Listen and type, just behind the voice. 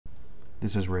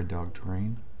This is Red Dog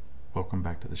Terrain. Welcome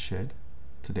back to the shed.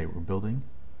 Today we're building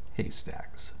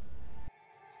haystacks.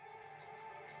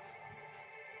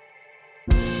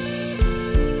 I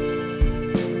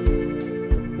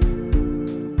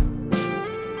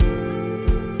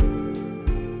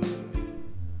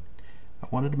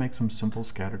wanted to make some simple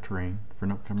scattered terrain for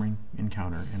an upcoming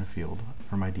encounter in a field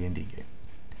for my D&D game.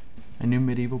 I knew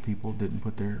medieval people didn't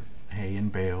put their hay in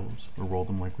bales or roll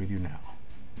them like we do now.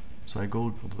 So I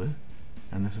Googled it,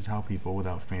 and this is how people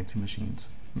without fancy machines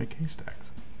make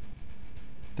haystacks.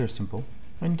 They're simple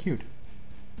and cute.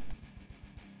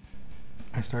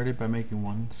 I started by making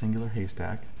one singular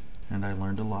haystack, and I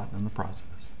learned a lot in the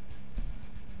process.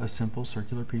 A simple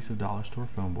circular piece of dollar store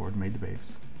foam board made the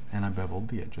base, and I beveled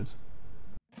the edges.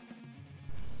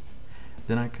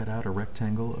 Then I cut out a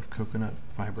rectangle of coconut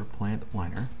fiber plant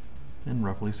liner and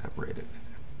roughly separated it.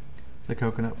 The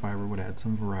coconut fiber would add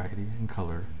some variety in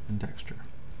color and texture.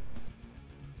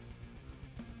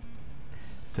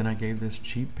 Then I gave this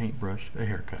cheap paintbrush a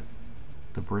haircut.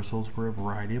 The bristles were a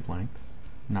variety of length,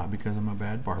 not because I'm a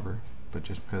bad barber, but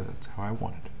just because that's how I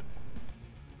wanted it.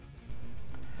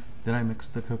 Then I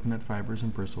mixed the coconut fibers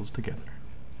and bristles together.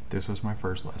 This was my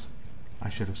first lesson. I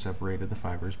should have separated the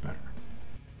fibers better.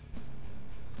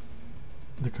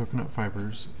 The coconut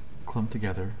fibers clumped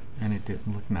together and it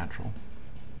didn't look natural.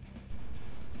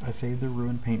 I saved the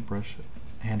ruined paintbrush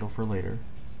handle for later.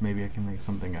 Maybe I can make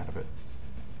something out of it.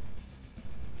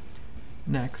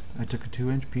 Next, I took a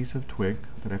 2-inch piece of twig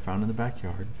that I found in the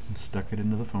backyard and stuck it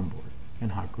into the foam board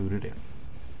and hot glued it in.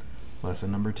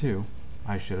 Lesson number 2,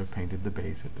 I should have painted the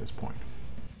base at this point.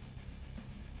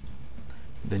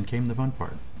 Then came the fun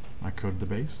part. I coated the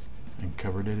base and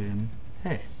covered it in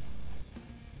hay.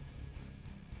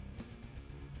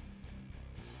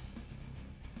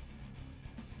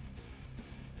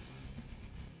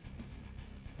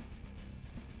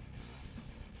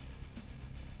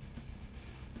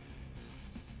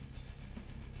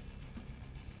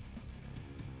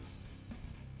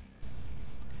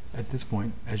 At this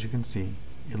point, as you can see,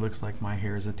 it looks like my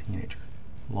hair is a teenager,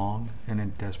 long and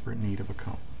in desperate need of a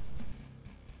comb.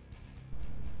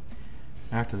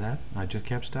 After that, I just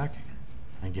kept stacking.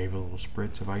 I gave a little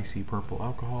spritz of icy purple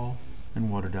alcohol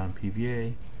and watered down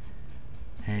PVA,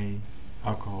 hay,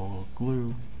 alcohol,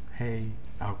 glue, hay,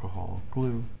 alcohol,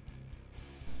 glue.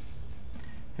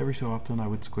 Every so often I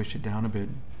would squish it down a bit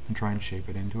and try and shape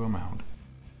it into a mound.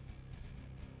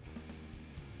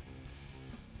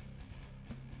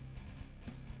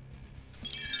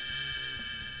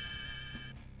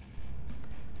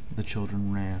 The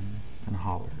children ran and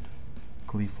hollered,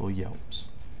 gleeful yelps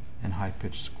and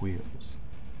high-pitched squeals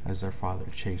as their father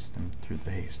chased them through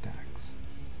the haystacks.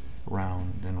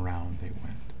 Round and round they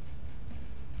went.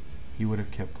 He would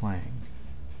have kept playing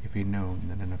if he'd known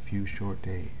that in a few short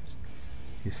days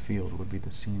his field would be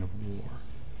the scene of war,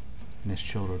 and his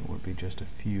children would be just a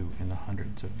few in the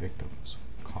hundreds of victims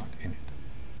caught in it.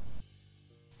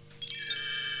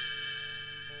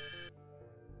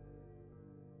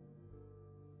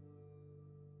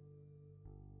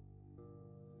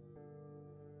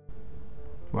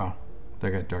 Wow, that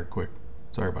got dark quick.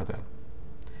 Sorry about that.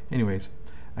 Anyways,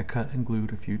 I cut and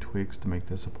glued a few twigs to make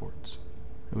the supports.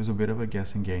 It was a bit of a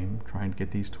guessing game trying to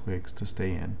get these twigs to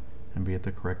stay in and be at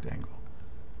the correct angle.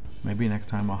 Maybe next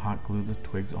time I'll hot glue the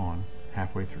twigs on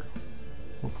halfway through.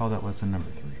 We'll call that lesson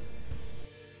number 3.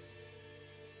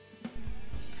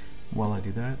 While I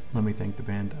do that, let me thank the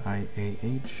band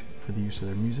IAH for the use of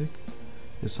their music.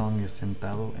 This song is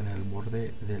Sentado en el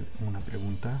borde de una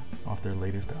pregunta off their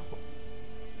latest album.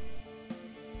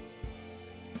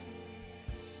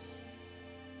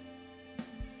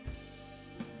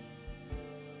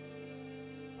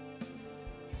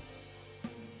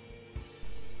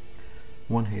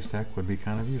 One haystack would be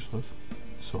kind of useless,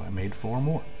 so I made 4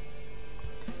 more.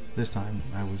 This time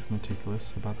I was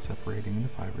meticulous about separating the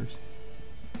fibers.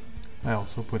 I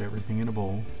also put everything in a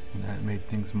bowl, and that made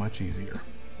things much easier.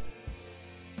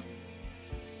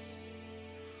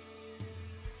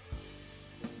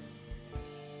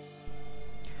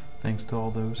 Thanks to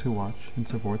all those who watch and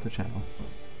support the channel.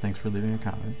 Thanks for leaving a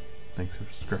comment. Thanks for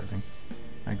subscribing.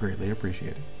 I greatly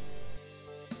appreciate it.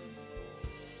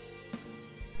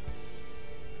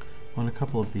 On a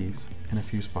couple of these, in a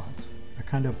few spots, I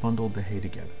kind of bundled the hay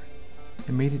together.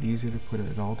 It made it easy to put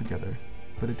it all together,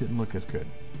 but it didn't look as good.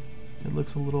 It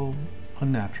looks a little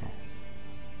unnatural.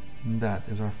 And that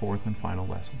is our 4th and final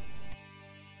lesson.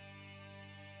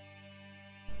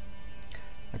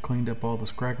 I cleaned up all the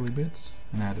scraggly bits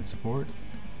and added support,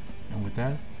 and with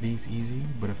that, these easy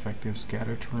but effective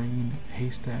scatter terrain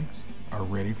haystacks are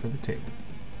ready for the table.